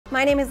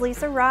My name is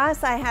Lisa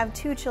Ross. I have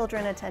 2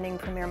 children attending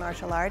Premier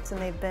Martial Arts,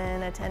 and they've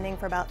been attending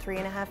for about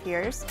 3.5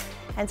 years.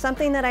 And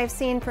something that I've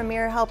seen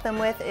Premier help them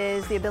with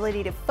is the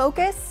ability to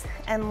focus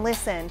and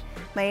listen.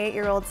 My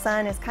 8-year-old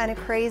son is kind of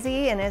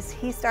crazy, and as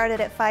he started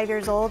at 5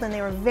 years old, and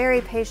they were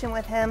very patient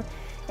with him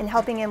in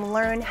helping him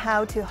learn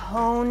how to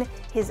hone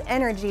his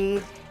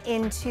energy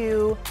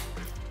into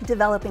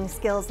developing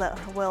skills that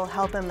will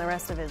help him the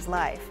rest of his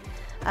life.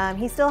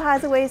 He still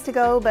has a ways to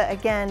go, but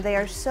again, they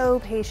are so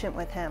patient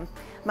with him.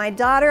 My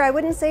daughter, I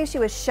wouldn't say she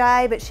was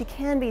shy, but she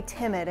can be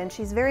timid, and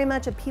she's very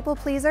much a people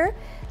pleaser.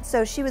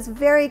 So she was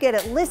very good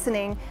at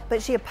listening,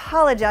 but she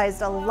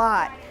apologized a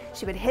lot.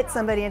 She would hit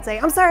somebody and say,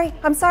 I'm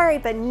sorry,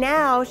 but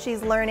now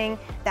she's learning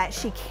that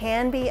she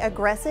can be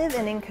aggressive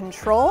and in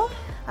control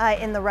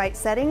in the right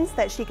settings,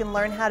 that she can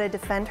learn how to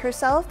defend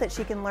herself, that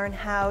she can learn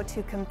how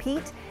to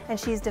compete, and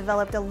she's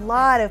developed a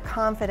lot of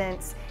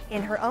confidence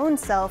in her own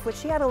self, which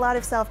she had a lot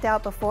of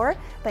self-doubt before,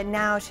 but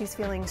now she's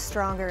feeling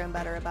stronger and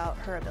better about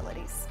her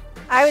abilities.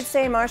 I would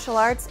say martial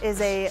arts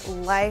is a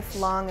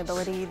lifelong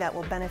ability that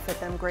will benefit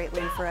them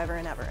greatly forever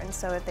and ever. And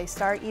so if they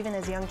start even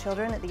as young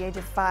children at the age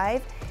of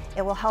 5,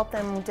 it will help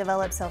them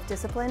develop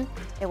self-discipline,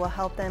 it will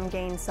help them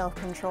gain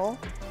self-control,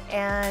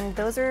 and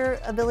those are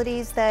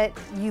abilities that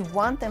you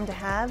want them to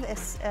have,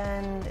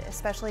 and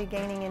especially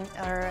gaining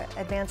or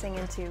advancing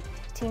into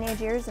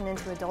teenage years and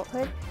into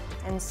adulthood.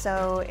 And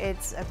so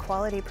it's a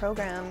quality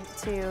program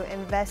to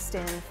invest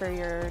in for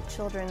your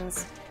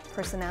children's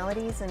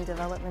personalities and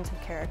development of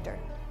character.